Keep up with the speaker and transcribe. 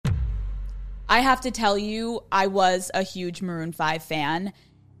I have to tell you, I was a huge Maroon 5 fan,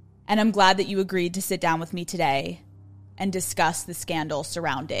 and I'm glad that you agreed to sit down with me today and discuss the scandal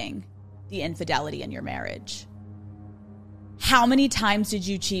surrounding the infidelity in your marriage. How many times did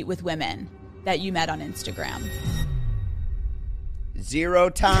you cheat with women that you met on Instagram? 0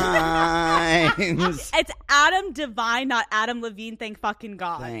 times. It's Adam Devine, not Adam Levine. Thank fucking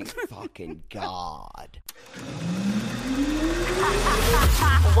God. Thank fucking God.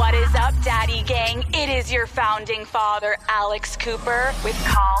 What is up, Daddy Gang? It is your founding father, Alex Cooper, with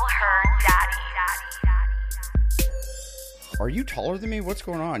Call Her Daddy. Are you taller than me? What's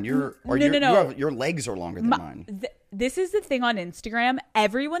going on? No. Your legs are longer than mine. This is the thing on Instagram.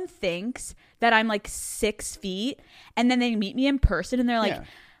 Everyone thinks that I'm like 6 feet, and then they meet me in person, and they're like,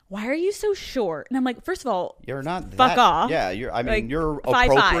 "Why are you so short?" And I'm like, first of all, you're not. Fuck off. Yeah, you're You're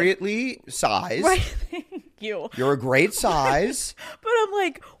appropriately sized. Right. Thank you. You're a great size. But I'm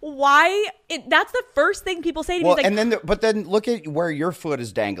like, why? That's the first thing people say to me. Like, and then look at where your foot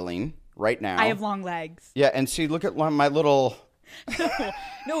is dangling right now. I have long legs. Yeah, and see, look at my little.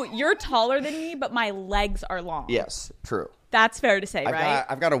 No, you're taller than me, but my legs are long. Yes, true. That's fair to say, right?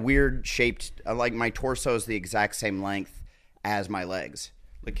 I've got a weird shaped, like my torso is the exact same length as my legs.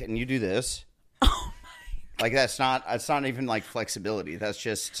 Like, can you do this? Oh my God. Like it's not even like flexibility. That's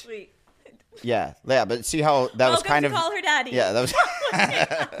just. Wait. Yeah. But see how that was kind of. Call Her Daddy. Yeah, that was.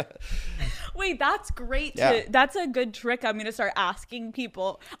 Wait, that's great. That's a good trick. I'm gonna start asking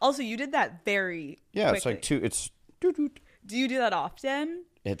people. Also, you did that very. Yeah, quickly. it's like two. It's. Do you do that often?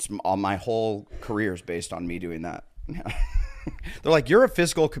 It's all my whole career is based on me doing that. They're like, "You're a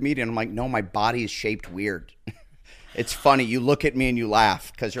physical comedian." I'm like, "No, my body is shaped weird." It's funny. You look at me and you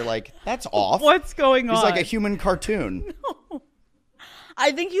laugh because you're like, "That's off." What's going on? He's like a human cartoon. No.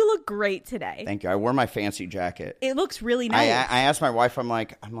 I think you look great today. Thank you. I wore my fancy jacket. It looks really nice. I asked my wife. I'm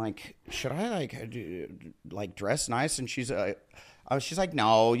like, should I dress nice? And she's like,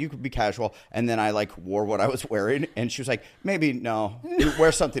 no, you could be casual. And then I wore what I was wearing, and she was like, maybe no,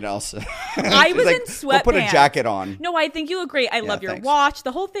 wear something else. I was in sweatpants. We'll put a jacket on. No, I think you look great. I love your watch.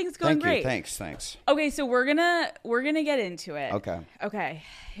 The whole thing's going great. Thanks. Okay, so we're gonna get into it. Okay,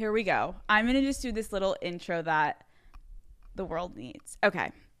 here we go. I'm gonna just do this little intro that the world needs.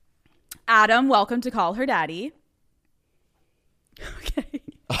 Okay, Adam, welcome to Call Her Daddy. Okay.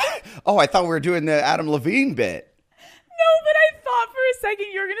 Oh, I thought we were doing the Adam Levine bit. No, but I thought for a second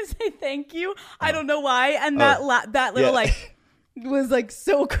you were gonna say thank you. I don't know why, and that little was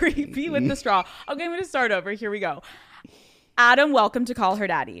so creepy with the straw. Okay, I'm gonna start over. Here we go. Adam, welcome to Call Her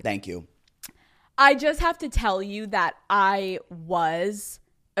Daddy. Thank you. I just have to tell you that I was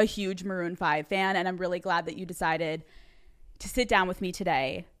a huge Maroon 5 fan, and I'm really glad that you decided to sit down with me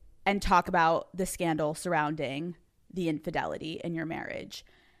today and talk about the scandal surrounding the infidelity in your marriage.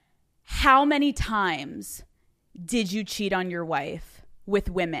 How many times did you cheat on your wife with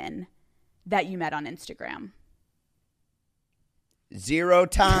women that you met on Instagram? 0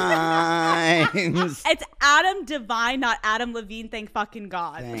 times. It's Adam Devine, not Adam Levine. Thank fucking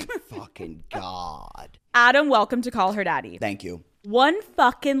God. Thank fucking God. Adam, welcome to Call Her Daddy. Thank you. One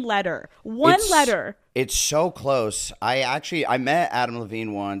fucking letter. One letter. It's so close. I met Adam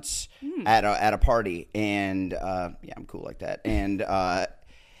Levine once at a party, and I'm cool like that. And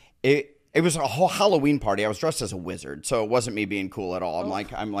it was a whole Halloween party. I was dressed as a wizard, so it wasn't me being cool at all.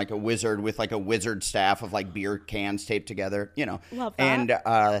 I'm like a wizard with like a wizard staff of like beer cans taped together, Love that.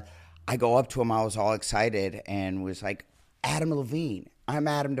 And I go up to him. I was all excited and was like, Adam Levine, I'm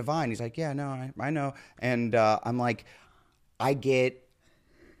Adam Devine. He's like, yeah, no, I know. And I'm like, I get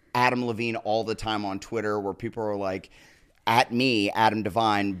Adam Levine all the time on Twitter where people are like, at me, Adam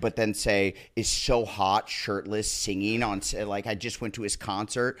Devine, but then say, is so hot, shirtless, singing on, like, I just went to his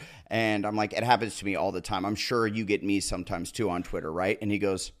concert. And I'm like, it happens to me all the time. I'm sure you get me sometimes too on Twitter, right? And he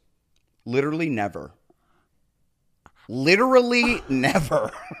goes, literally never. Literally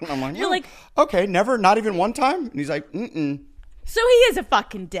never. I'm like, you're like, okay, never, not even one time? And he's like, mm-mm. So he is a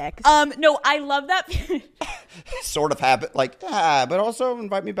fucking dick. No, I love that. Sort of habit, but also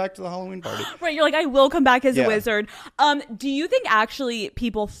invite me back to the Halloween party. Right, you're like, I will come back as a wizard. Do you think actually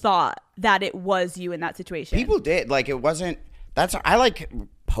people thought that it was you in that situation? People did. Like, it wasn't, I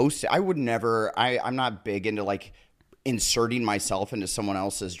post it. I would never, I'm not big into inserting myself into someone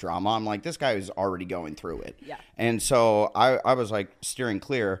else's drama. I'm like, this guy is already going through it. Yeah. And so I was steering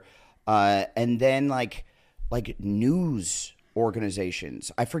clear. And then news organizations.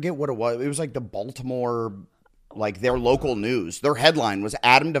 I forget what it was. It was the Baltimore, their local news. Their headline was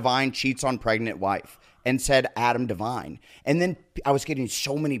Adam Devine cheats on pregnant wife and said Adam Devine. And then I was getting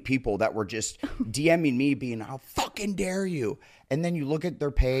so many people that were just DMing me being, how fucking dare you? And then you look at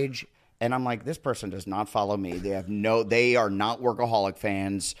their page And I'm like, this person does not follow me. They are not workaholic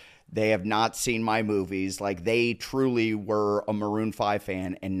fans. They have not seen my movies. Like, they truly were a Maroon 5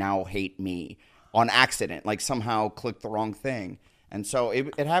 fan and now hate me on accident. Like, somehow clicked the wrong thing. And so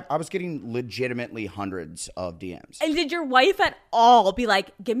I was getting legitimately hundreds of DMs. And did your wife at all be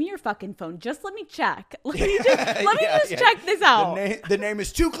like, give me your fucking phone. Just let me check. Let me just check this out. The name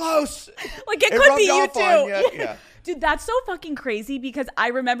is too close. Like, it could be you too. Yeah. Dude, that's so fucking crazy because I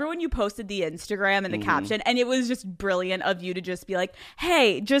remember when you posted the Instagram and the caption, and it was just brilliant of you to just be like,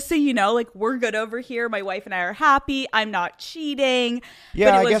 hey, just so you know, like, we're good over here. My wife and I are happy. I'm not cheating.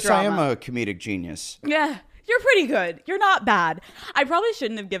 Yeah, I guess drama. I am a comedic genius. Yeah. You're pretty good. You're not bad. I probably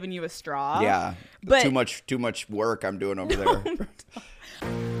shouldn't have given you a straw. Yeah. But too much work I'm doing over there.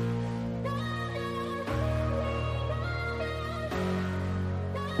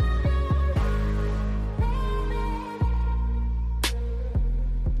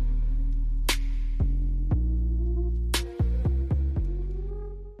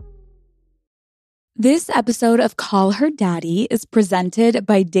 This episode of Call Her Daddy is presented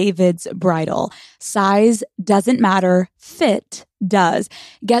by David's Bridal. Size doesn't matter, fit does.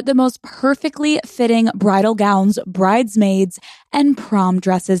 Get the most perfectly fitting bridal gowns, bridesmaids, and prom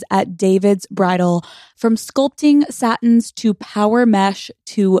dresses at David's Bridal. From sculpting satins to power mesh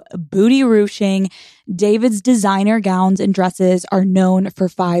to booty ruching, David's designer gowns and dresses are known for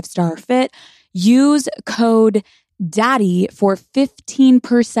 5-star fit. Use code Daddy for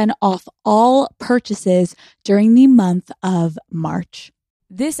 15% off all purchases during the month of March.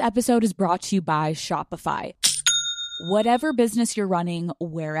 This episode is brought to you by Shopify. Whatever business you're running,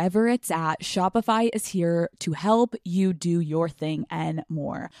 wherever it's at, Shopify is here to help you do your thing and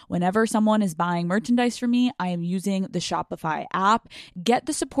more. Whenever someone is buying merchandise from me, I am using the Shopify app. Get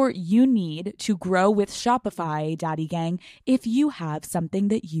the support you need to grow with Shopify, Daddy Gang, if you have something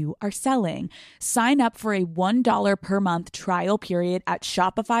that you are selling. Sign up for a $1 per month trial period at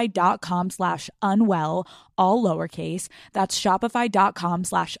shopify.com/unwell, all lowercase. That's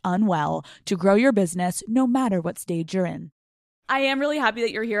shopify.com/unwell to grow your business no matter what stage you're in. I am really happy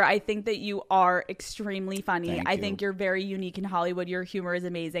that you're here. I think that you are extremely funny. I think you're very unique in Hollywood. Your humor is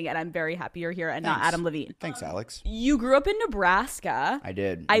amazing, and I'm very happy you're here and not Adam Levine. Thanks, Alex. You grew up in Nebraska. I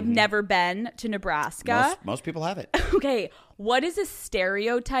did. I've never been to Nebraska. Most people have it. Okay, what is a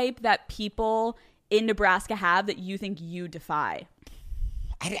stereotype that people in Nebraska have that you think you defy?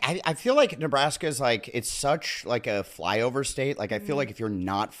 I feel like Nebraska is like, it's such like a flyover state. Like, I feel like if you're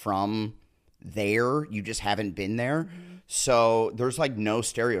not from there, you just haven't been there. So there's like no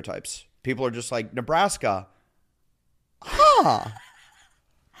stereotypes. People are just like, Nebraska. Huh.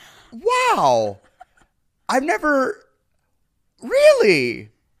 Wow. I've never really.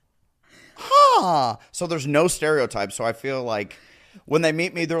 Huh. So there's no stereotypes. So I feel like when they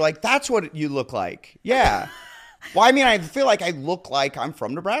meet me, they're like, that's what you look like. Yeah. Well, I mean, I feel like I look like I'm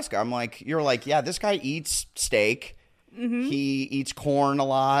from Nebraska. I'm like, you're like, yeah, this guy eats steak. He eats corn a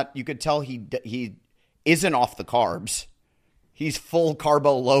lot. You could tell he isn't off the carbs. He's full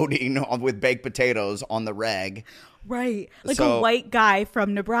carbo loading with baked potatoes on the reg. Right. Like a white guy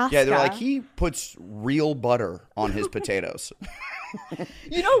from Nebraska. Yeah, they're like, he puts real butter on his potatoes.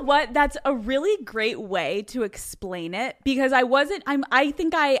 You know what? That's a really great way to explain it, because as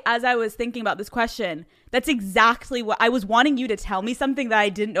I was thinking about this question, that's exactly what I was wanting you to tell me, something that I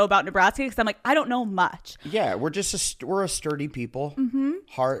didn't know about Nebraska, because I'm like, I don't know much. Yeah, we're just we're a sturdy people.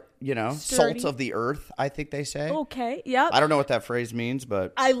 Heart, Sturdy. salt of the earth, I think they say. Okay. Yep. I don't know what that phrase means,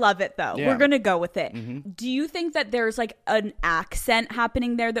 but I love it though. Yeah. We're going to go with it. Do you think that there's like an accent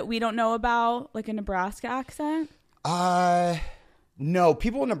happening there that we don't know about, like a Nebraska accent? No,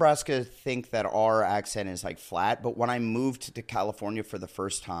 people in Nebraska think that our accent is like flat, but when I moved to California for the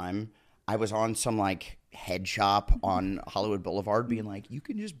first time, I was on some like head shop on Hollywood Boulevard being like, you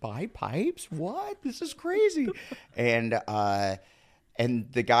can just buy pipes? What? This is crazy. And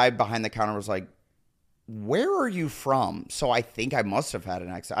the guy behind the counter was like, where are you from? So I think I must have had an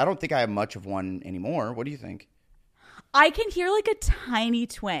accent. I don't think I have much of one anymore. What do you think? I can hear like a tiny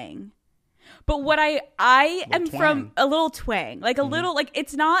twang. But what I am twang. from a little twang, like a little, like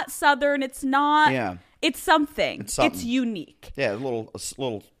it's not Southern. It's not. Yeah. It's something. It's something. It's unique. Yeah, a little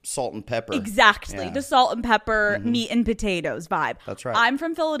salt and pepper. Exactly. Yeah. The salt and pepper, meat and potatoes vibe. That's right. I'm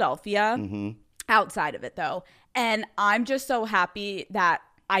from Philadelphia, outside of it though. And I'm just so happy that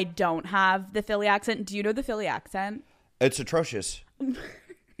I don't have the Philly accent. Do you know the Philly accent? It's atrocious.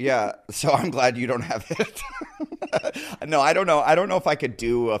 Yeah, so I'm glad you don't have it. No, I don't know. I don't know if I could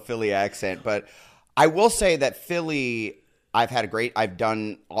do a Philly accent, but I will say that Philly, I've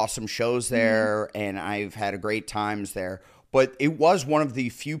done awesome shows there, and I've had great times there. But it was one of the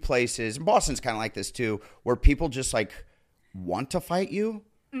few places, and Boston's kind of like this too, where people just like want to fight you.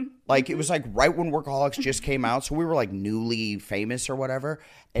 Like it was like right when Workaholics just came out, so we were like newly famous or whatever,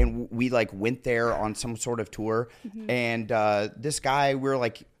 and we like went there on some sort of tour, and this guy, we were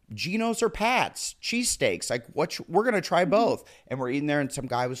like, Geno's or Pat's cheesesteaks, like we're gonna try both, and we're eating there, and some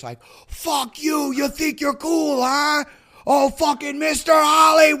guy was like, "Fuck you! You think you're cool, huh? Oh, fucking Mr.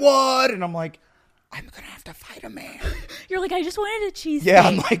 Hollywood!" And I'm like, I'm gonna have to fight a man. You're like, I just wanted a cheesesteak. Yeah,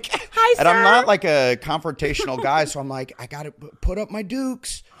 I'm like, hi, and sir. I'm not like a confrontational guy, so I'm like, I gotta put up my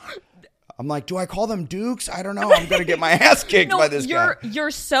dukes. I'm like, do I call them dukes? I don't know. I'm gonna get my ass kicked by this guy.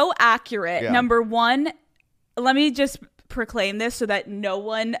 You're so accurate. Yeah. Number one, let me just proclaim this so that no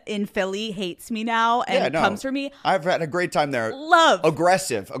one in Philly hates me now and comes for me. I've had a great time there. Love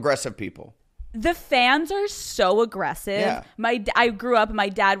aggressive people. The fans are so aggressive. Yeah. I grew up and my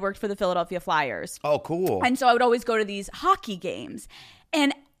dad worked for the Philadelphia Flyers. Oh, cool. And so I would always go to these hockey games.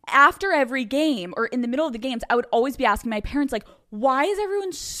 And after every game or in the middle of the games, I would always be asking my parents, like, why is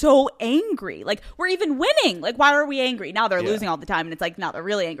everyone so angry? Like, we're even winning. Like, why are we angry? Now they're losing all the time. And it's like, now they're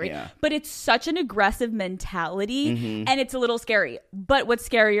really angry. Yeah. But it's such an aggressive mentality. And it's a little scary. But what's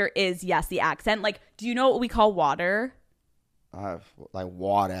scarier is, yes, the accent. Like, do you know what we call water? Like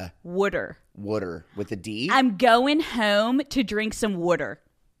water. Water. Water with a D? I'm going home to drink some water.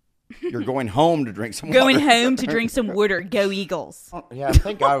 You're going home to drink some water. Going home to drink some water. Go Eagles. Yeah,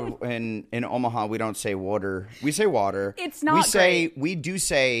 thank God in Omaha we don't say water. We say water. It's not great. We do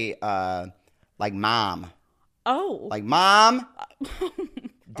say like mom. Oh. Like mom,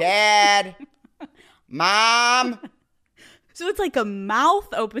 dad, mom. So it's like a mouth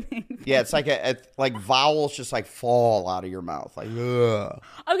opening. Yeah, it's like like vowels just like fall out of your mouth. Like, ugh.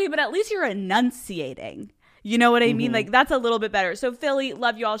 Okay, but at least you're enunciating. You know what I mean? Like, that's a little bit better. So, Philly,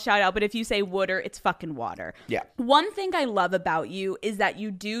 love you all, shout out. But if you say water, it's fucking water. Yeah. One thing I love about you is that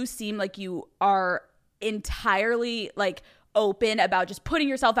you do seem like you are entirely, like, open about just putting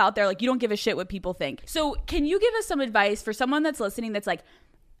yourself out there. Like, you don't give a shit what people think. So, can you give us some advice for someone that's listening that's, like,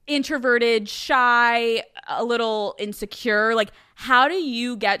 introverted, shy, a little insecure? Like, how do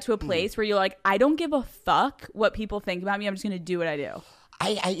you get to a place where you're like, I don't give a fuck what people think about me. I'm just going to do what I do.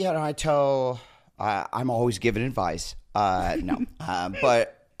 I tell... I'm always giving advice. No.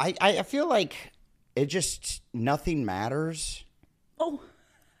 But I feel like it just, nothing matters. Oh.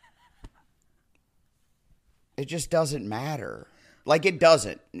 It just doesn't matter. Like, it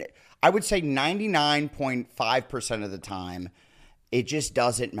doesn't. I would say 99.5% of the time, it just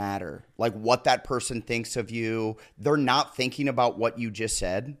doesn't matter. Like, what that person thinks of you. They're not thinking about what you just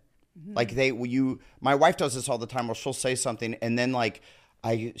said. Like, my wife does this all the time where she'll say something and then, like,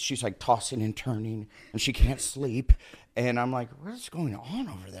 she's like tossing and turning and she can't sleep. And I'm like, what's going on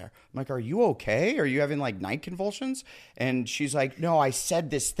over there? I'm like, are you okay? Are you having like night convulsions? And she's like, no, I said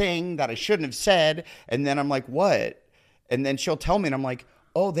this thing that I shouldn't have said. And then I'm like, what? And then she'll tell me and I'm like,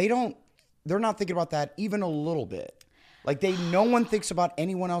 oh, they're not thinking about that even a little bit. Like no one thinks about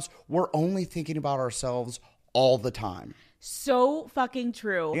anyone else. We're only thinking about ourselves all the time. So fucking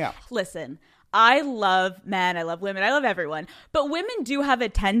true. Yeah. Listen, I love men, I love women, I love everyone. But women do have a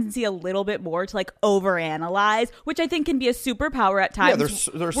tendency a little bit more to like overanalyze, which I think can be a superpower at times.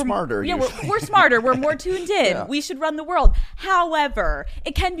 Yeah, they're smarter. Yeah, we're smarter. We're more tuned in. Yeah. We should run the world. However,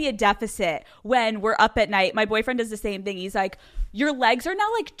 it can be a deficit when we're up at night. My boyfriend does the same thing. He's like, your legs are now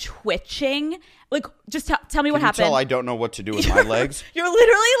like twitching. Like, just tell me what happened. Tell I don't know what to do with my legs. You're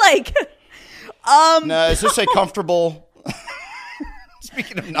literally like, No, is this a comfortable...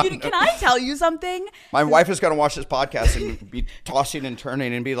 Speaking of nothing, can I tell you something? My wife is going to watch this podcast and be tossing and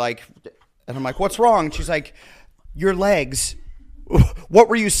turning and be like, and I'm like, what's wrong? And she's like, your legs. What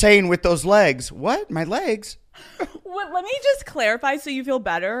were you saying with those legs? What? My legs? Well, let me just clarify so you feel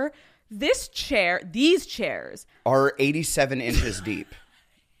better. These chairs are 87 inches deep.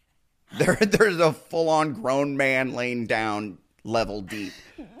 There's a full-on grown man laying down level deep.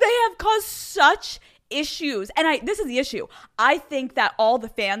 They have caused such issues. And this is the issue. I think that all the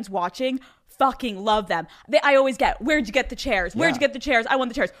fans watching fucking love them. I always get, where'd you get the chairs? Where'd you get the chairs? I want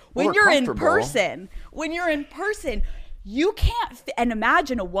the chairs. When you're in person, you can't and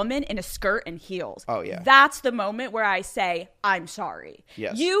imagine a woman in a skirt and heels. Oh yeah. That's the moment where I say, I'm sorry.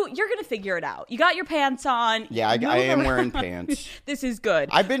 Yes. You're going to figure it out. You got your pants on. Yeah, I am wearing pants. This is good.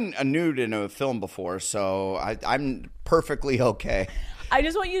 I've been nude in a film before, so I'm perfectly okay. I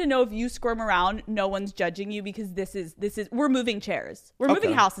just want you to know, if you squirm around, no one's judging you, because this is we're moving chairs. We're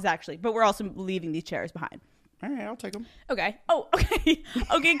moving houses actually, but we're also leaving these chairs behind. All right, I'll take them. Okay. Oh, okay.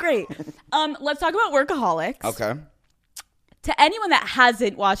 Okay, great. Let's talk about Workaholics. Okay. to anyone that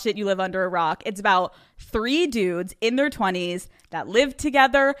hasn't watched it, you live under a rock. It's about 3 dudes in their 20s that live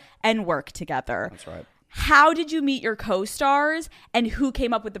together and work together. That's right. How did you meet your co-stars, and who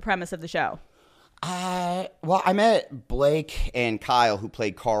came up with the premise of the show? Well, I met Blake and Kyle, who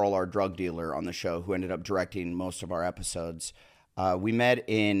played Carl, our drug dealer on the show, who ended up directing most of our episodes. We met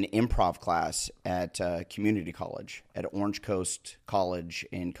in improv class at community college at Orange Coast College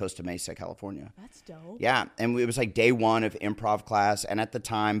in Costa Mesa, California. That's dope. Yeah, and it was like day 1 of improv class. And at the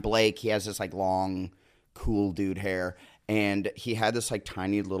time, Blake, he has this like long, cool dude hair, and he had this like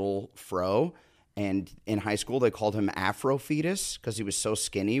tiny little fro. And in high school, they called him Afro Fetus because he was so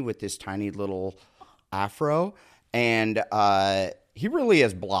skinny with this tiny little afro. And he really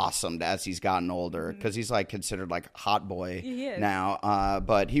has blossomed as he's gotten older because he's like considered like hot boy now.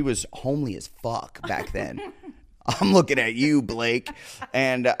 But he was homely as fuck back then. I'm looking at you, Blake.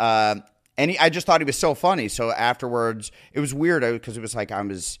 And I just thought he was so funny. So afterwards, it was weird because it was like I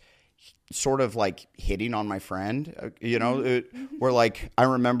was sort of like hitting on my friend, where like I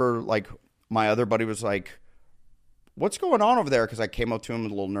remember like my other buddy was like, "What's going on over there?" Because I came up to him a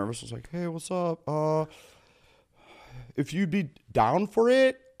little nervous. I was like, "Hey, what's up? If you'd be down for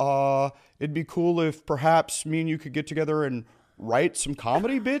it, it'd be cool if perhaps me and you could get together and write some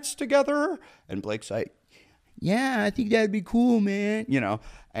comedy bits together." And Blake's like, "Yeah, I think that'd be cool, man."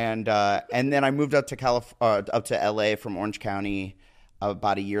 And then I moved up to up to LA from Orange County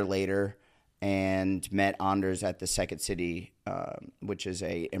about a year later, and met Anders at the Second City, which is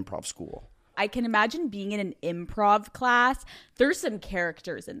a improv school. I can imagine being in an improv class. There's some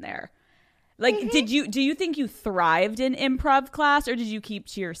characters in there. Like, do you think you thrived in improv class, or did you keep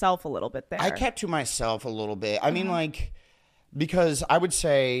to yourself a little bit there? I kept to myself a little bit. I mean, like, because I would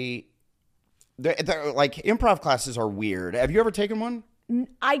say, like, improv classes are weird. Have you ever taken one?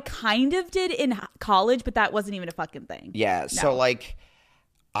 I kind of did in college, but that wasn't even a fucking thing. Yeah. No. So, like,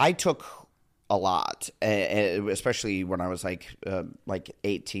 I took a lot, especially when I was like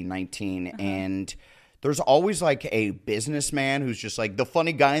 18, 19. And there's always like a businessman who's just like the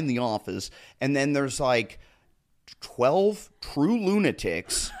funny guy in the office. And then there's like 12 true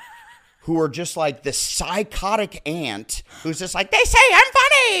lunatics who are just like the psychotic aunt who's just like, "They say I'm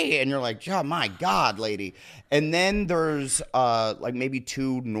funny." And you're like, "Oh my God, lady." And then there's like maybe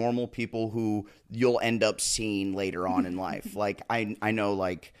 2 normal people who you'll end up seeing later on in life. Like I know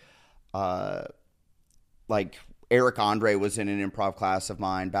like Eric Andre was in an improv class of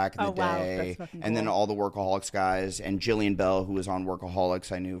mine back in the day. That's and then all the Workaholics guys, and Jillian Bell, who was on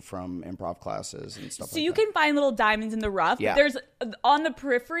Workaholics, I knew from improv classes and stuff like that. So you can find little diamonds in the rough. Yeah. But there's on the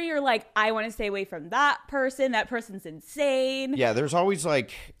periphery, you're like, I want to stay away from that person. That person's insane. Yeah, there's always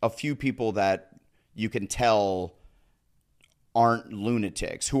like a few people that you can tell aren't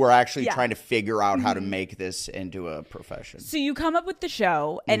lunatics, who are actually trying to figure out how to make this into a profession. So you come up with the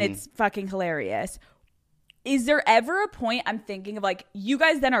show, and it's fucking hilarious. Is there ever a point, I'm thinking of like, you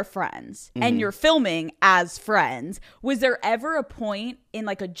guys then are friends and you're filming as friends. Was there ever a point in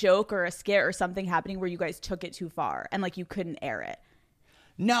like a joke or a skit or something happening where you guys took it too far and like you couldn't air it?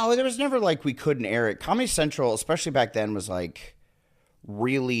 No, there was never like we couldn't air it. Comedy Central, especially back then, was like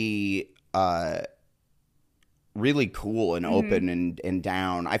really really cool and open and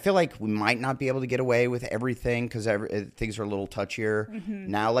down. I feel like we might not be able to get away with everything because things are a little touchier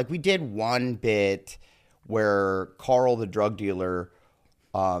now. Like we did one bit where Carl, the drug dealer,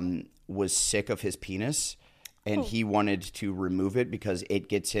 was sick of his penis, and he wanted to remove it because it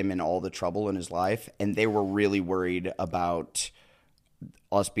gets him in all the trouble in his life. And they were really worried about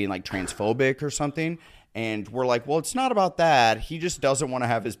us being like transphobic or something. And we're like, well, it's not about that. He just doesn't want to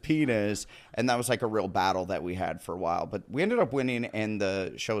have his penis. And that was like a real battle that we had for a while. But we ended up winning, and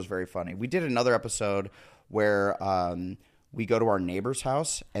the show was very funny. We did another episode where we go to our neighbor's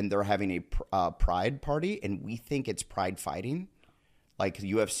house, and they're having a pride party, and we think it's pride fighting, like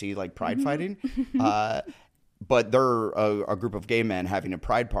UFC, like pride fighting. But they're a group of gay men having a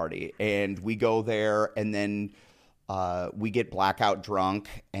pride party, and we go there, and then we get blackout drunk,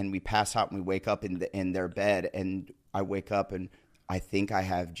 and we pass out, and we wake up in their bed, and I wake up, and I think I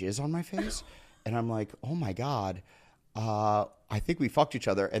have jizz on my face, and I'm like, oh my God. I think we fucked each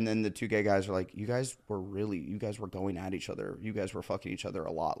other. And then the 2 gay guys are like, you guys were going at each other. You guys were fucking each other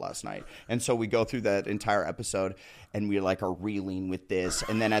a lot last night. And so we go through that entire episode, and we like are reeling with this.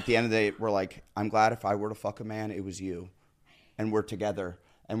 And then at the end of the day, we're like, I'm glad if I were to fuck a man, it was you. And we're together.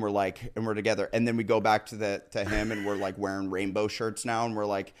 And we're together. And then we go back to him, and we're like wearing rainbow shirts now. And we're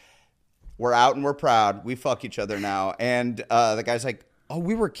like, we're out and we're proud. We fuck each other now. And the guy's like, oh,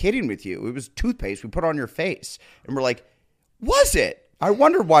 we were kidding with you. It was toothpaste we put on your face. And we're like, was it? I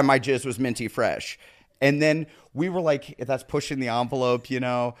wondered why my jizz was minty fresh. And then we were like, that's pushing the envelope, you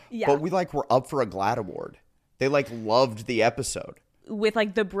know? Yeah. But we like were up for a GLAAD award. They like loved the episode. With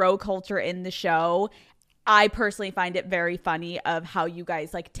like the bro culture in the show, I personally find it very funny of how you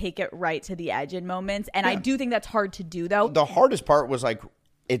guys like take it right to the edge in moments. And I do think that's hard to do though. The hardest part was like,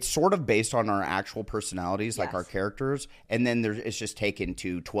 it's sort of based on our actual personalities, like our characters. And then it's just taken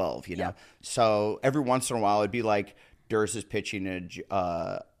to 12, you know? Yep. So every once in a while, it'd be like, Durst is pitching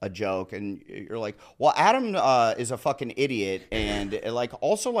a joke, and you're like, well, Adam is a fucking idiot, and like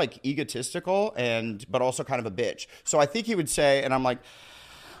also like egotistical, but also kind of a bitch. So I think he would say, and I'm like,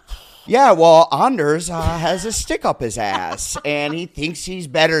 yeah, well, Anders has a stick up his ass, and he thinks he's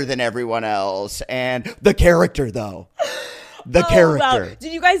better than everyone else, and the character though. The character. Wow.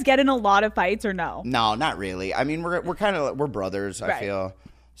 Did you guys get in a lot of fights or no? No, not really. I mean, we're kind of we're brothers. Right. I feel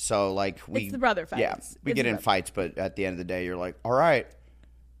so like it's the brother fights. Yeah, we get in fights, but at the end of the day, you're like, all right,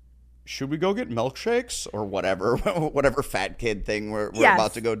 should we go get milkshakes or whatever, whatever fat kid thing we're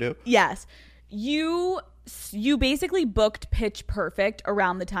about to go do? Yes, you basically booked Pitch Perfect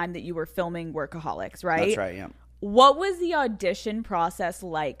around the time that you were filming Workaholics, right? That's right. Yeah. What was the audition process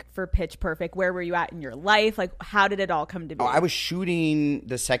like for Pitch Perfect? Where were you at in your life? Like, how did it all come to be? Oh, I was shooting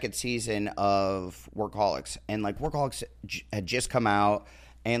the second season of Workaholics, and like Workaholics had just come out,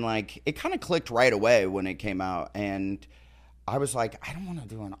 and like it kind of clicked right away when it came out, and I was like, I don't want to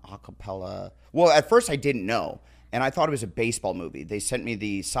do an acapella. Well, at first I didn't know, and I thought it was a baseball movie. They sent me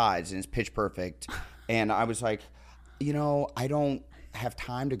the sides, and it's Pitch Perfect, and I was like, you know, I don't have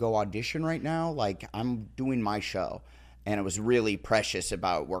time to go audition right now. Like, I'm doing my show. And it was really precious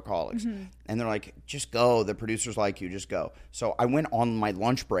about Workaholics. Mm-hmm. And they're like, just go. The producers like you. Just go. So I went on my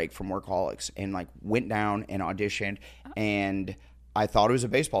lunch break from Workaholics and like went down and auditioned. And I thought it was a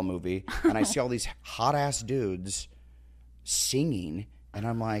baseball movie. And I see all these hot ass dudes singing. And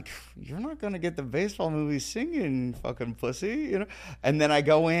I'm like, you're not going to get the baseball movie singing, fucking pussy, you know? And then I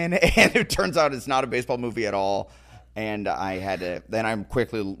go in and it turns out it's not a baseball movie at all. And I had to, then I'm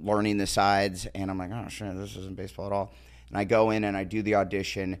quickly learning the sides, and I'm like, oh, shit, this isn't baseball at all. And I go in and I do the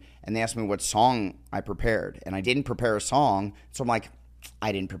audition, and they ask me what song I prepared. And I didn't prepare a song, so I'm like,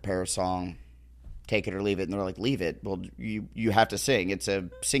 I didn't prepare a song. Take it or leave it. And they're like, leave it. Well, you have to sing. It's a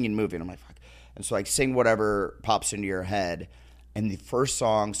singing movie. And I'm like, fuck. And so, like, sing whatever pops into your head. And the first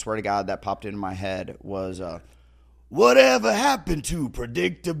song, swear to God, that popped into my head was, whatever happened to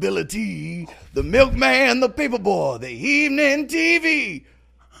predictability? The milkman, the paperboy, the evening TV,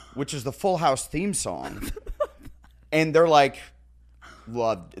 which is the Full House theme song. And they're like,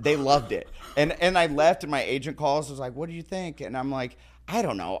 they loved it. And I left, and my agent calls, was like, what do you think? And I'm like, I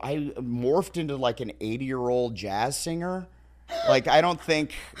don't know. I morphed into like an 80-year-old jazz singer. Like, I don't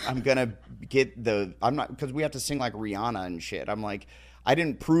think I'm going to get I'm not, because we have to sing like Rihanna and shit. I'm like, I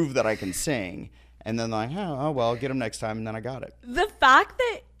didn't prove that I can sing. And then like, oh, well, get him next time. And then I got it. The fact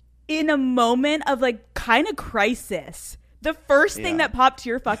that in a moment of like kind of crisis, the first thing that popped to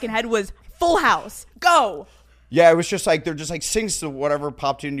your fucking head was Full House. Go. Yeah, it was just like, they're just like, sings to whatever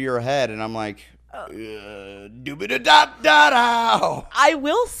popped into your head. And I'm like, doobie-da-da-da-da. I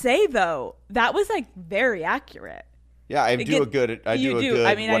will say, though, that was like very accurate. Yeah, I do a good. I do a good.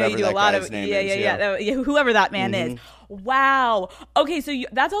 I mean, I know you do a lot of. Yeah. Whoever that man is. Wow. Okay, so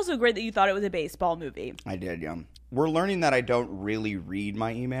that's also great that you thought it was a baseball movie. I did. Yeah. We're learning that I don't really read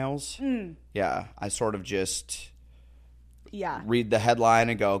my emails. Yeah, I sort of just. Yeah. Read the headline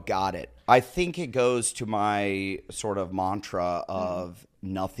and go, got it. I think it goes to my sort of mantra of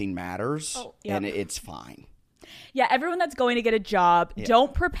nothing matters, and it's fine. Yeah, everyone that's going to get a job,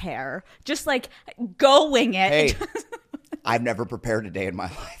 don't prepare. Just like go wing it. Hey, I've never prepared a day in my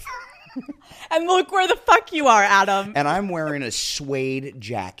life. And look where the fuck you are, Adam. And I'm wearing a suede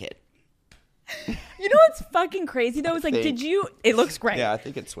jacket. You know what's fucking crazy though? It's like, it looks great. Yeah, I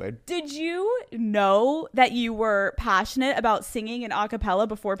think it's suede. Did you know that you were passionate about singing in a cappella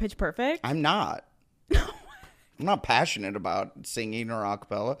before Pitch Perfect? I'm not. I'm not passionate about singing or a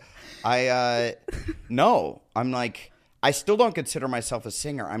cappella. No, I'm like, I still don't consider myself a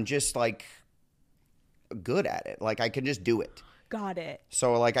singer. I'm just like good at it. Like I can just do it. Got it.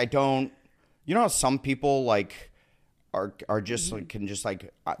 So like I don't, you know how some people like are just like, can just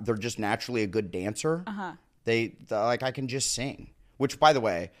like, they're just naturally a good dancer. They like, I can just sing, which by the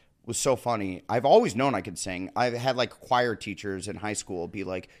way was so funny. I've always known I could sing. I've had like choir teachers in high school be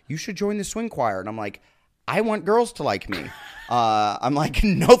like, you should join the swing choir. And I'm like, I want girls to like me. I'm like,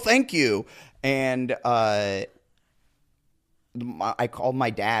 no, thank you. And I called my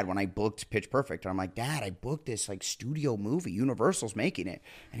dad when I booked Pitch Perfect. And I'm like, Dad, I booked this like studio movie. Universal's making it.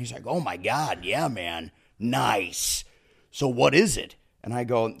 And he's like, oh my God, yeah, man. Nice. So what is it? And I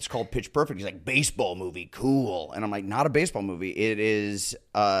go, it's called Pitch Perfect. He's like, baseball movie, cool. And I'm like, not a baseball movie. It is,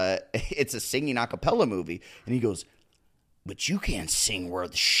 it's a singing a cappella movie. And he goes, but you can't sing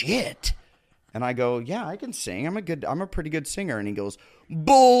worth shit. And I go, yeah, I can sing. I'm a pretty good singer. And he goes,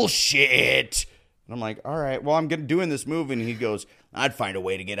 bullshit. And I'm like, all right, well, I'm doing this movie. And he goes, I'd find a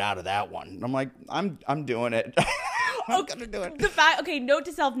way to get out of that one. And I'm like, I'm doing it. I'm gonna do it. Note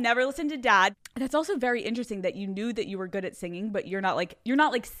to self, never listen to dad. That's also very interesting that you knew that you were good at singing, but you're not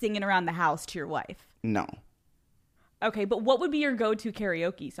like singing around the house to your wife. No. Okay, but what would be your go-to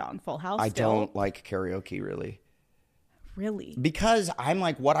karaoke song? Full House? I still? don't like karaoke, really. Really? Because I'm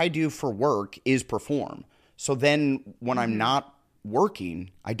like, what I do for work is perform. So then when I'm not working,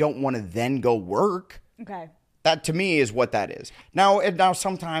 I don't want to then go work. Okay. That to me is what that is. Now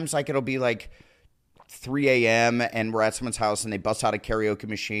sometimes like it'll be like 3 a.m. and we're at someone's house and they bust out a karaoke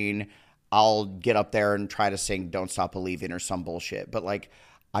machine. I'll get up there and try to sing Don't Stop Believing or some bullshit. But like,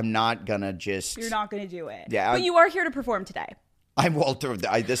 I'm not gonna just... You're not gonna do it. Yeah. But you are here to perform today.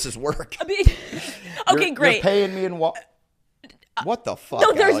 This is work. I mean, okay, great. You're paying me in what? What the fuck?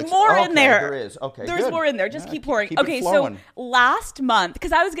 No, there's Alex? more in there. There is. Okay, there's good. more in there. Just keep pouring. Keep okay, it so flowing. last month,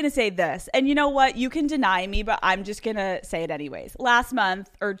 because I was going to say this, and you know what? You can deny me, but I'm just going to say it anyways. Last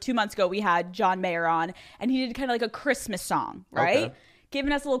month, or 2 months ago, we had John Mayer on, and he did kind of like a Christmas song, right? Okay.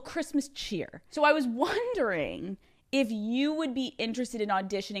 Giving us a little Christmas cheer. So I was wondering if you would be interested in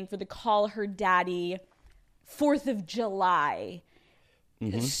auditioning for the Call Her Daddy 4th of July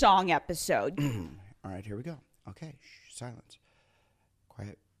song episode. All right, here we go. Okay, silence.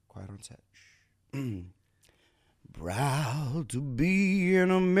 Quiet on set. Proud to be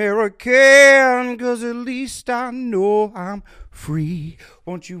an American, 'cause at least I know I'm free.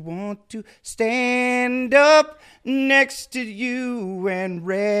 Won't you want to stand up next to you and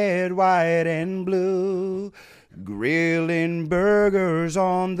red, white, and blue? Grilling burgers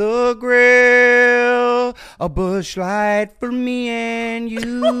on the grill, a bush light for me and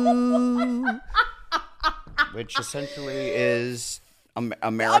you. Which essentially is Americana.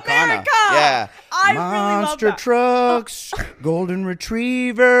 America! Yeah. I really love Monster that. trucks, golden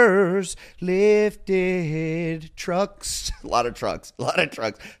retrievers, lifted trucks. A lot of trucks.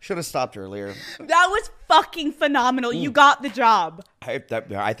 Should have stopped earlier. That was fucking phenomenal. You got the job. I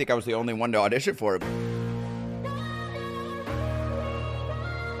think I was the only one to audition for it.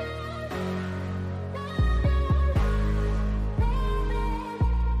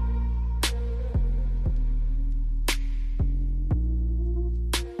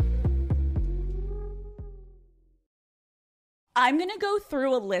 I'm going to go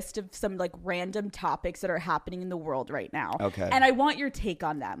through a list of some like random topics that are happening in the world right now. Okay. And I want your take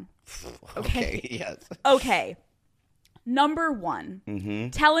on them. Okay, yes. Okay. Number 1,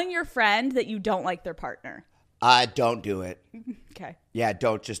 telling your friend that you don't like their partner. Don't do it. Okay. Yeah,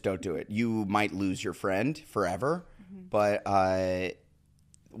 don't do it. You might lose your friend forever. But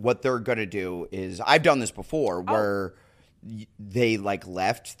what they're going to do is, I've done this before where they like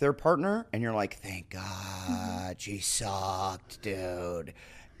left their partner and you're like, thank God, she sucked, dude.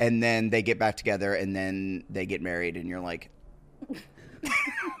 And then they get back together and then they get married and you're like,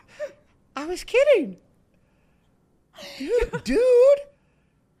 I was kidding. Dude,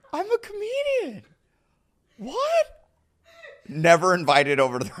 I'm a comedian. What? Never invited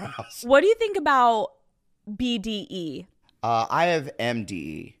over to their house. What do you think about BDE? I have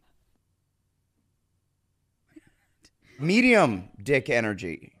MDE. Medium dick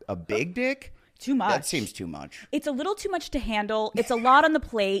energy. A big dick? Too much. That seems too much. It's a little too much to handle. It's a lot on the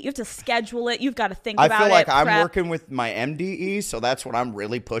plate. You have to schedule it. You've got to think about it. I feel like I'm prep. working with my MDE, so that's what I'm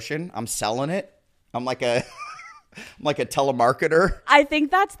really pushing. I'm selling it. I'm like a telemarketer. I think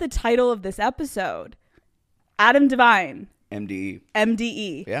that's the title of this episode. Adam Devine. MDE.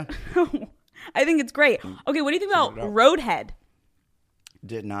 MDE. Yeah. I think it's great. Okay, what do you think about Roadhead?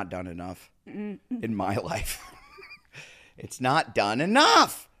 Did not done enough in my life. It's not done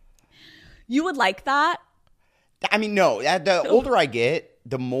enough. You would like that? I mean, no. The older I get,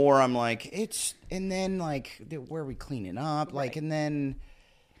 the more I'm like, and then like, where are we cleaning up? Right. Like, and then.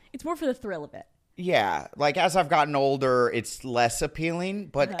 It's more for the thrill of it. Yeah. Like, as I've gotten older, it's less appealing.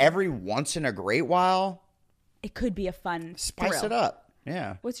 But every once in a great while. It could be a fun Spice thrill. it up.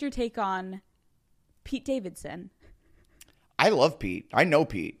 Yeah. What's your take on Pete Davidson? I love Pete. I know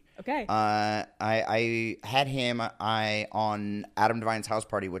Pete. Okay. I had him on Adam Devine's House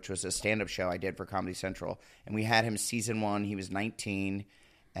Party, which was a stand-up show I did for Comedy Central. And we had him season 1. He was 19.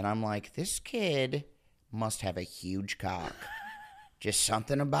 And I'm like, this kid must have a huge cock. Just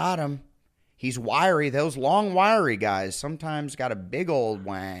something about him. He's wiry. Those long, wiry guys sometimes got a big old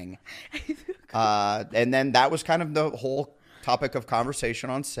wang. And then that was kind of the whole topic of conversation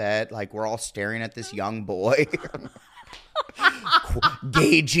on set. Like, we're all staring at this young boy,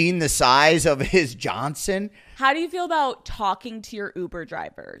 gauging the size of his Johnson. How do you feel about talking to your Uber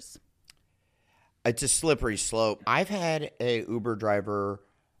drivers? It's a slippery slope. I've had a Uber driver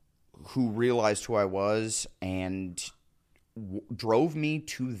who realized who I was and drove me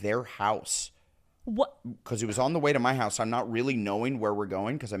to their house. What? Because it was on the way to my house. I'm not really knowing where we're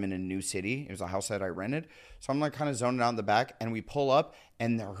going because I'm in a new city. It was a house that I rented. So I'm like kind of zoning out in the back. And we pull up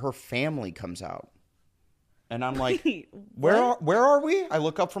and her family comes out. And I'm like, where are we? I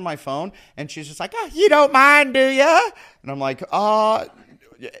look up from my phone and she's just like, you don't mind, do you? And I'm like,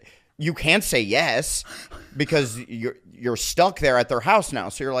 you can't say yes because you're stuck there at their house now.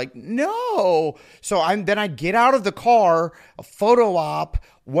 So you're like, no. So then I get out of the car, a photo op.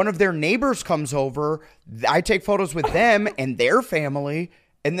 One of their neighbors comes over. I take photos with them and their family.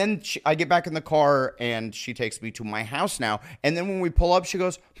 And then I get back in the car and she takes me to my house now. And then when we pull up, she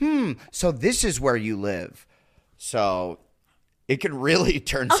goes, so this is where you live. So it can really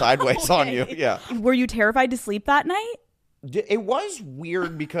turn sideways on you. Yeah. Were you terrified to sleep that night? It was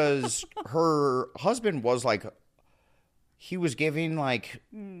weird because her husband was like, he was giving like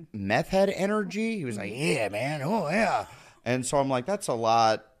meth head energy. He was like, yeah, man. Oh, yeah. And so I'm like, that's a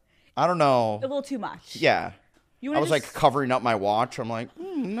lot. I don't know. A little too much. Yeah. I was like covering up my watch. I'm like,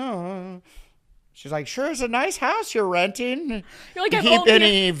 no. She's like, sure, it's a nice house you're renting. You're like, you keep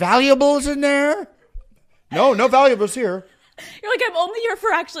any valuables in there? No valuables here. You're like, I'm only here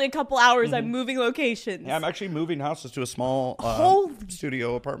for actually a couple hours. Mm-hmm. I'm moving locations. Yeah, I'm actually moving houses to a small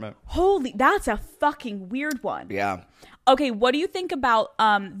studio apartment. That's a fucking weird one. Yeah. Okay, what do you think about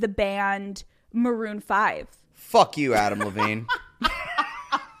the band Maroon 5? Fuck you, Adam Levine.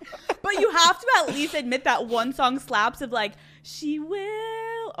 But you have to at least admit that one song slaps of like, she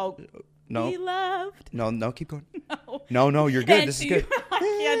will be loved. No, keep going. No, you're good. This is good. I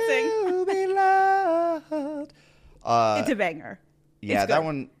can't sing. Be loved. It's a banger. Yeah, that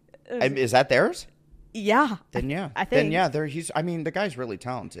one. Is that theirs? Yeah. Then yeah. I think. Then yeah, the guy's really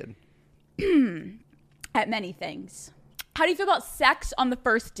talented. At many things. How do you feel about sex on the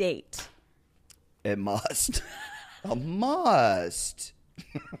first date? It must. A must.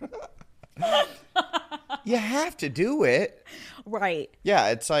 You have to do it. Right. Yeah,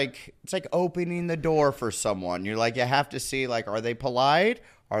 it's like opening the door for someone. You're like, you have to see, like, are they polite?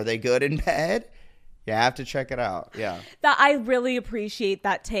 Are they good in bed? You have to check it out. Yeah. That I really appreciate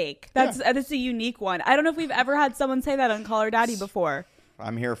that take. That's a unique one. I don't know if we've ever had someone say that on Call Her Daddy before.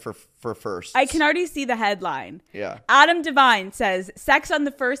 I'm here for firsts. I can already see the headline. Yeah. Adam Devine says, sex on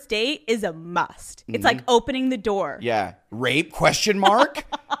the first date is a must. It's like opening the door. Yeah. Rape? ?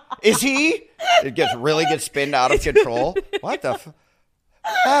 Is he? It gets spinned out of control. What the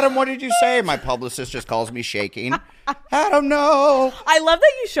Adam, what did you say? My publicist just calls me shaking. Adam, no. I love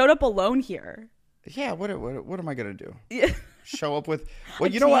that you showed up alone here. Yeah, what am I going to do? Yeah. Show up with...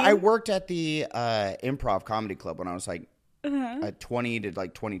 Well, you know what? I worked at the Improv Comedy Club when I was like 20 to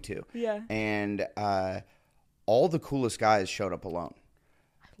like 22. Yeah. And all the coolest guys showed up alone.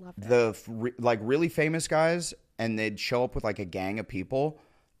 I love that. The really famous guys, and they'd show up with like a gang of people.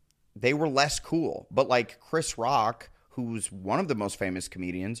 They were less cool. But like Chris Rock, who's one of the most famous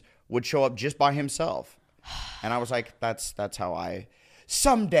comedians, would show up just by himself. And I was like, that's how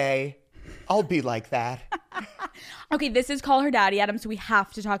someday I'll be like that. Okay, this is Call Her Daddy, Adam, so we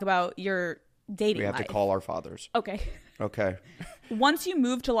have to talk about your dating life. We have to call our fathers. Okay. Once you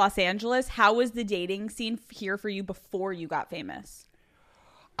moved to Los Angeles, how was the dating scene here for you before you got famous?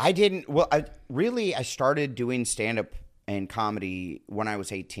 I started doing stand-up and comedy when I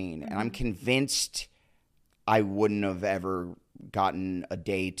was 18, and I'm convinced I wouldn't have ever gotten a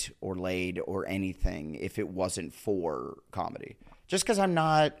date or laid or anything if it wasn't for comedy. Just because I'm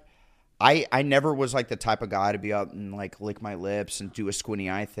not... I never was like the type of guy to be up and like lick my lips and do a squinty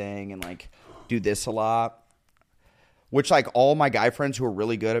eye thing and like do this a lot. Which like all my guy friends who are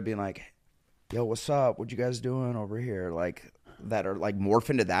really good at being like, yo, what's up? What you guys doing over here? Like that are like morph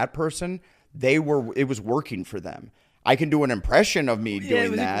into that person. It was working for them. I can do an impression of me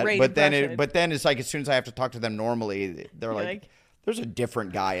doing that, but then it's like as soon as I have to talk to them normally, they're like, there's a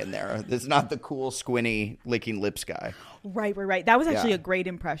different guy in there. There's not the cool squinty licking lips guy. Right. That was actually a great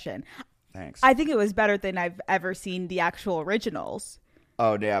impression. Thanks. I think it was better than I've ever seen the actual originals.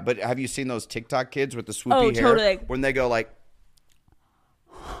 Oh, yeah. But have you seen those TikTok kids with the swoopy hair? Totally. When they go like...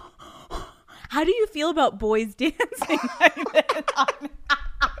 How do you feel about boys dancing?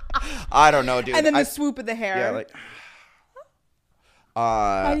 I don't know, dude. And then the swoop of the hair. Yeah, like...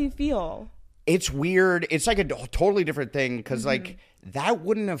 How do you feel? It's weird. It's like a totally different thing because like that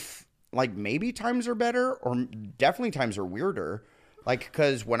wouldn't have... like maybe times are better, or definitely times are weirder. Like,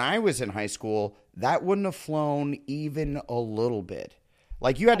 because when I was in high school, that wouldn't have flown even a little bit.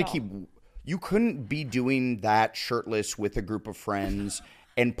 Like, you had to keep, you couldn't be doing that shirtless with a group of friends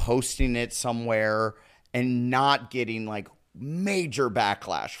and posting it somewhere and not getting like major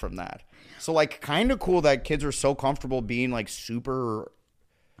backlash from that. So, like, kind of cool that kids are so comfortable being like super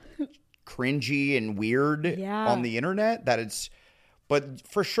cringy and weird on the internet that it's, but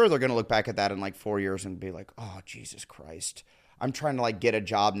for sure they're going to look back at that in like 4 years and be like, oh, Jesus Christ. I'm trying to like get a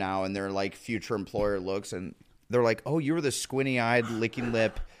job now, and their like future employer looks and they're like, oh, you were the squinty-eyed, licking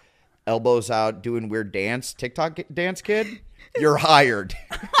lip, elbows out, doing weird TikTok dance kid? You're hired.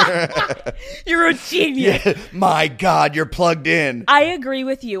 You're a genius. Yeah, my God, you're plugged in. I agree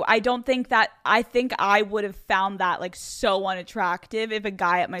with you. I think I would have found that like so unattractive if a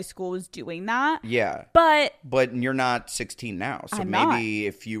guy at my school was doing that. Yeah. But you're not 16 now. So maybe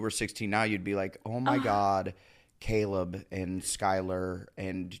if you were 16 now, you'd be like, oh my God, Caleb and Skylar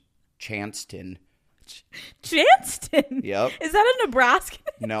and Chanston. Chanston? Yep. Is that a Nebraska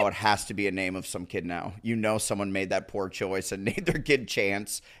name? No, it has to be a name of some kid now. You know someone made that poor choice and named their kid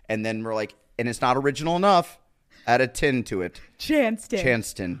Chance, and then we're like, and it's not original enough. Add a tin to it.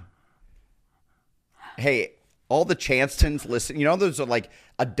 Chanston. Hey, all the Chanstons listen. You know, there's like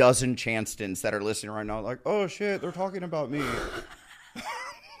a dozen Chanstons that are listening right now. Like, oh shit, they're talking about me.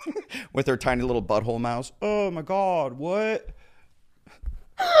 With their tiny little butthole mouse. Oh my God, what?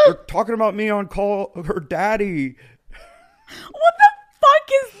 They're talking about me on Call Her Daddy. What the fuck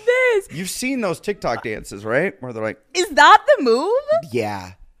is this? You've seen those TikTok dances, right? Where they're like, is that the move?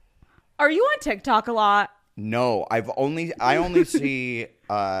 Yeah. Are you on TikTok a lot? No, I only see,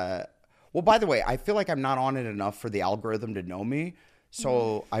 well, by the way, I feel like I'm not on it enough for the algorithm to know me.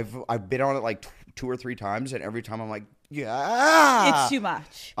 So I've been on it like 2 or 3 times, and every time I'm like, yeah. It's too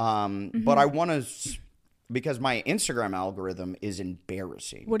much. But I want to, because my Instagram algorithm is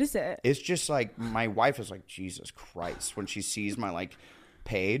embarrassing. What is it? It's just like, my wife is like, Jesus Christ, when she sees my like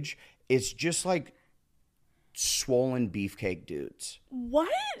page, it's just like swollen beefcake dudes. What?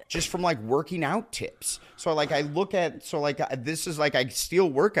 Just from like working out tips. So like I look at, this is like I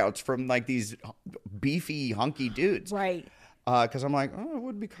steal workouts from like these beefy, hunky dudes. Right. Because I'm like, oh, it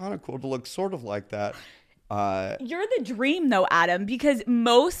would be kind of cool to look sort of like that. You're the dream though, Adam, because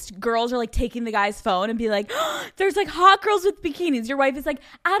most girls are like taking the guy's phone and be like, oh, there's like hot girls with bikinis. Your wife is like,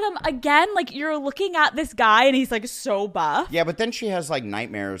 Adam, again, like you're looking at this guy and he's like so buff. Yeah, but then she has like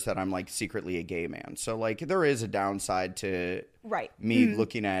nightmares that I'm like secretly a gay man. So like there is a downside to me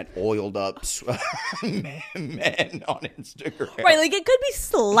looking at oiled up men on Instagram. Right, like it could be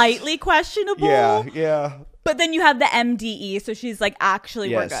slightly questionable. Yeah. But then you have the MDE, so she's like,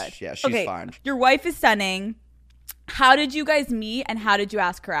 actually, we're good. Yeah, she's fine. Your wife is stunning. How did you guys meet, and how did you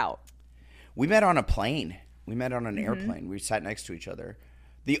ask her out? We met on a plane. We met on an airplane. We sat next to each other.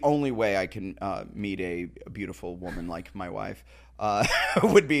 The only way I can meet a beautiful woman like my wife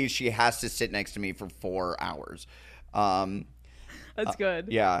would be she has to sit next to me for 4 hours. That's good.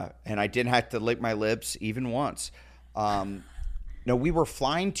 Yeah, and I didn't have to lick my lips even once. No, we were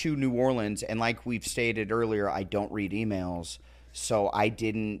flying to New Orleans, and like we've stated earlier, I don't read emails, so I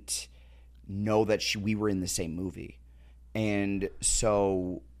didn't know that we were in the same movie. And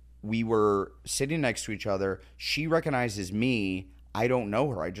so we were sitting next to each other. She recognizes me. I don't know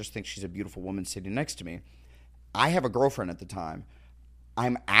her. I just think she's a beautiful woman sitting next to me. I have a girlfriend at the time.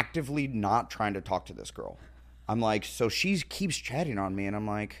 I'm actively not trying to talk to this girl. I'm like, so she keeps chatting on me, and I'm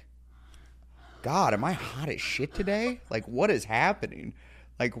like, God, am I hot as shit today? Like, what is happening?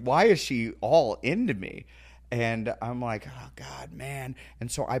 Like, why is she all into me? And I'm like, oh, God, man. And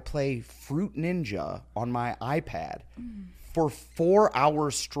so I play Fruit Ninja on my iPad for 4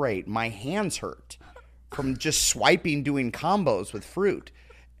 hours straight. My hands hurt from just swiping, doing combos with fruit.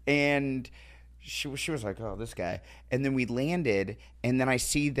 And she was like, oh, this guy. And then we landed, and then I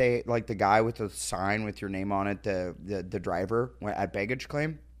see the guy with the sign with your name on it, the driver at baggage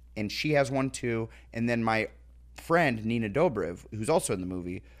claim. And she has one too. And then my friend, Nina Dobrev, who's also in the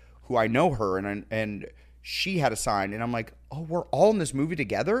movie, who I know her, and she had a sign. And I'm like, oh, we're all in this movie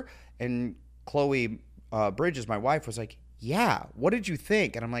together? And Chloe Bridges, my wife, was like, yeah, what did you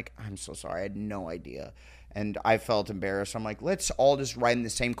think? And I'm like, I'm so sorry. I had no idea. And I felt embarrassed. I'm like, let's all just ride in the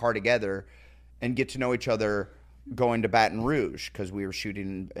same car together and get to know each other going to Baton Rouge, because we were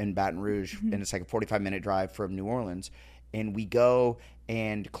shooting in Baton Rouge, and it's like a 45-minute drive from New Orleans. And we go,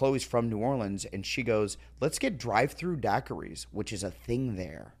 and Chloe's from New Orleans, and she goes, let's get drive-through daiquiris, which is a thing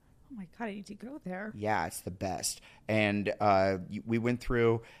there. Oh, my God, I need to go there. Yeah, it's the best. And we went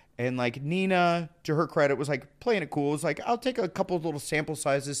through, And like Nina, to her credit, was like playing it cool. It was like, I'll take a couple of little sample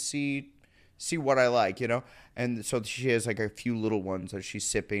sizes, see what I like, you know? And so she has like a few little ones that she's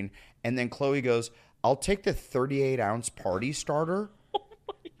sipping. And then Chloe goes, I'll take the 38-ounce party starter. Oh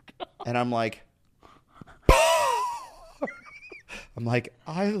my God. And I'm like,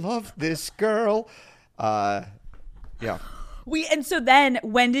 I love this girl. Yeah. And so then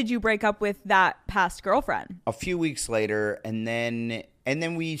when did you break up with that past girlfriend? A few weeks later, and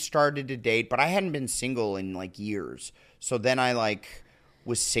then we started to date, but I hadn't been single in like years. So then I like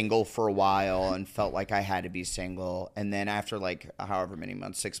was single for a while and felt like I had to be single. And then after like however many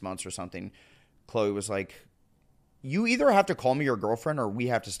months, 6 months or something, Chloe was like, you either have to call me your girlfriend or we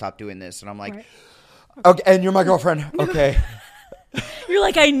have to stop doing this. And I'm like, okay, and you're my girlfriend. Okay. You're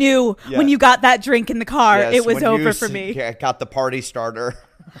like, I knew when you got that drink in the car, it was over for me. Yeah, got the party starter.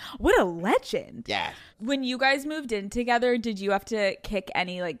 What a legend. Yeah. When you guys moved in together, did you have to kick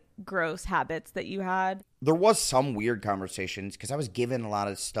any like gross habits that you had? There was some weird conversations because I was given a lot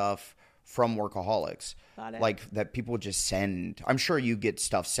of stuff from Workaholics. Got it. Like that people would just send. I'm sure you get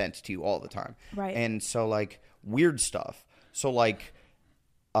stuff sent to you all the time. Right. And so like weird stuff. So like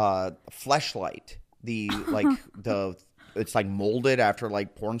Fleshlight, it's like molded after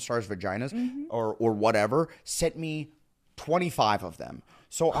like porn stars' vaginas or whatever, sent me 25 of them.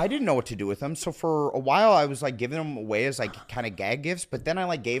 So I didn't know what to do with them. So for a while I was like giving them away as like kind of gag gifts, but then I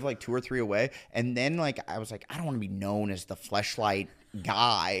like gave like 2 or 3 away. And then like I was like, I don't want to be known as the Fleshlight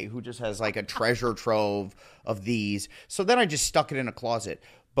guy who just has like a treasure trove of these. So then I just stuck it in a closet.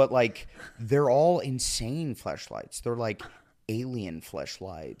 But like they're all insane fleshlights. They're like alien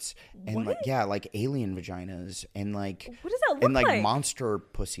fleshlights and like like alien vaginas and like what does that look and like like? Monster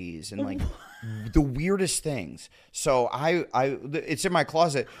pussies and like the weirdest things. So I it's in my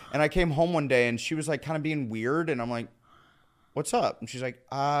closet and I came home one day and she was like kind of being weird and I'm like, what's up? And she's like,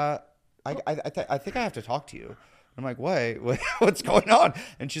 I think I have to talk to you. I'm like, what's going on?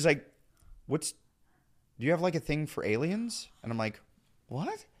 And she's like, do you have like a thing for aliens? And I'm like,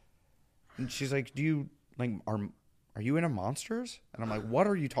 what? And she's like, do you like are you into monsters? And I'm like, what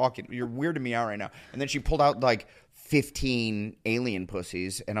are you talking? You're weirding me out right now. And then she pulled out like 15 alien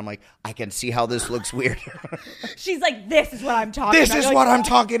pussies. And I'm like, I can see how this looks weird. She's like, this is what I'm talking about. This is what I'm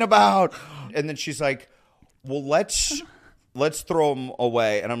talking about. And then she's like, well, let's throw them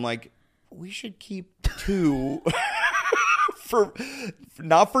away. And I'm like, we should keep 2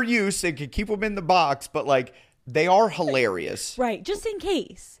 not for use. They could keep them in the box, but like they are hilarious. Right. Just in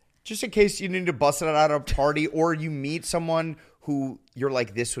case. Just in case you need to bust it out at a party or you meet someone who you're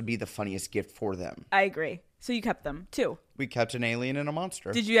like, this would be the funniest gift for them. I agree. So you kept them, 2. We kept an alien and a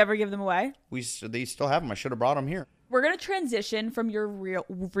monster. Did you ever give them away? They still have them. I should have brought them here. We're going to transition from your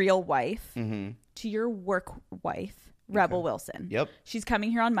real wife to your work wife, Rebel Wilson. Yep. She's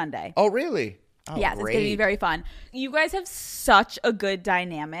coming here on Monday. Oh, really? Oh, yes, great. It's going to be very fun. You guys have such a good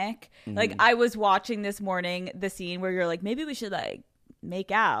dynamic. Like I was watching this morning, the scene where you're like, maybe we should like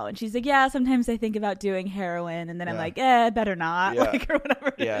make out, and she's like, yeah, sometimes I think about doing heroin, and then I'm like, better not, like, or whatever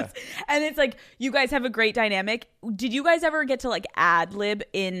it is. And it's like you guys have a great dynamic. Did you guys ever get to like ad lib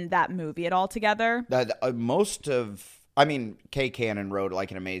in that movie at all together? Kay Cannon wrote like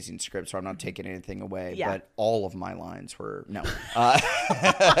an amazing script, so I'm not taking anything away. But all of my lines were no.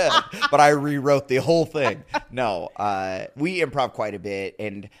 But I rewrote the whole thing. No, we improv quite a bit,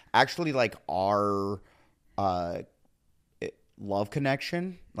 and actually, like our love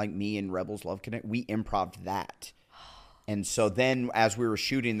connection, like me and Rebel's love connection, we improv'd that. And so then as we were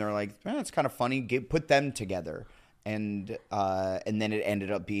shooting, they're like, it's kind of funny, put them together. And then it ended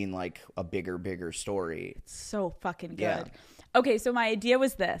up being like a bigger story. It's so fucking good. Okay, so my idea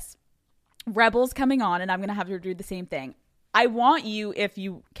was this. Rebel's coming on, and I'm going to have her do the same thing. I want you, if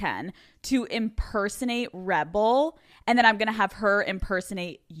you can, to impersonate Rebel, and then I'm going to have her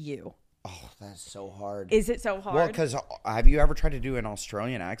impersonate you. Oh, that's so hard. Is it so hard? Well, because have you ever tried to do an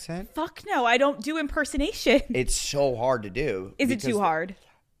Australian accent? Fuck no, I don't do impersonation. It's so hard to do. Is it too hard?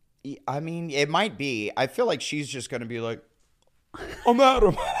 I mean, it might be. I feel like she's just going to be like, I'm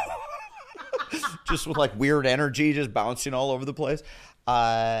Adam. Just with like weird energy, just bouncing all over the place.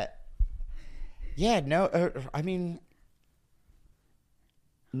 No,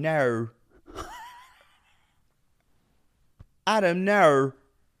 Adam, no.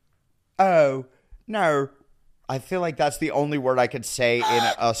 Oh, no. I feel like that's the only word I could say in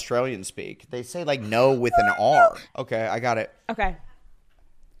Australian speak. They say like no with an R. Okay, I got it. Okay.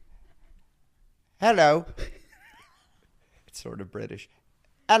 Hello. It's sort of British.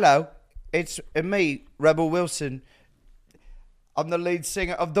 Hello. It's me, Rebel Wilson. I'm the lead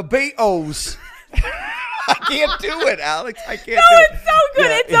singer of the Beatles. I can't do it, Alex. I can't No, do it. it's so good.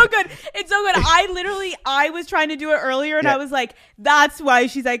 Yeah. It's so good. It's so good. I was trying to do it earlier, and Yeah. I was like, that's why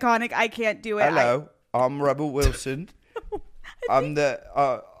she's iconic. I can't do it. Hello, I'm Rebel Wilson.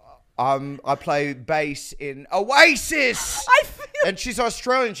 I play bass in Oasis. And she's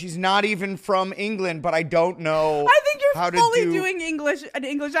Australian. She's not even from England, but I don't know. I think you're how fully to do doing an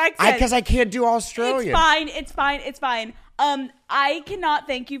English accent. because I can't do Australian. It's fine. I cannot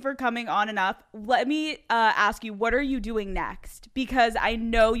thank you for coming on enough. Let me ask you, what are you doing next? Because I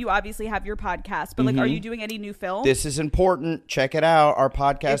know you obviously have your podcast, but like, are you doing any new films? This is important. Check it out. Our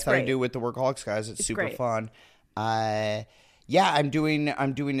podcast It's that I great. do with the Workaholics guys. It's super great. fun. Yeah, I'm doing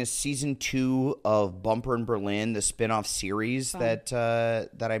a season 2 of Bumper in Berlin, the spin-off series that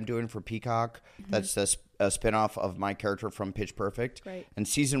I'm doing for Peacock. That's a spinoff of my character from Pitch Perfect. Great. And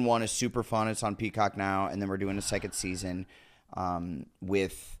season 1 is super fun. It's on Peacock now, and then we're doing a second season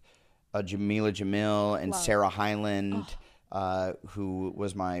with Jamila Jamil and Sarah Hyland, who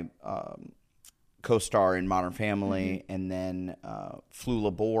was my co-star in Modern Family, and then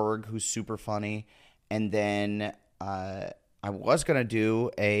Flula Borg, who's super funny, and then I was gonna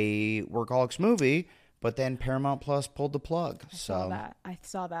do a Workaholics movie, but then Paramount Plus pulled the plug. I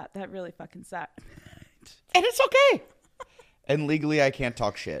saw that. That really fucking sucked. And it's okay. And legally, I can't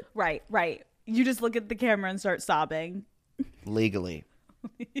talk shit. Right. You just look at the camera and start sobbing. Legally.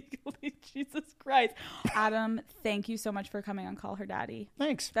 Jesus Christ. Adam, thank you so much for coming on Call Her Daddy.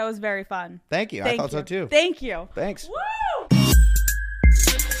 Thanks. That was very fun. Thank you. I thought so too. Thank you. Thanks. Woo!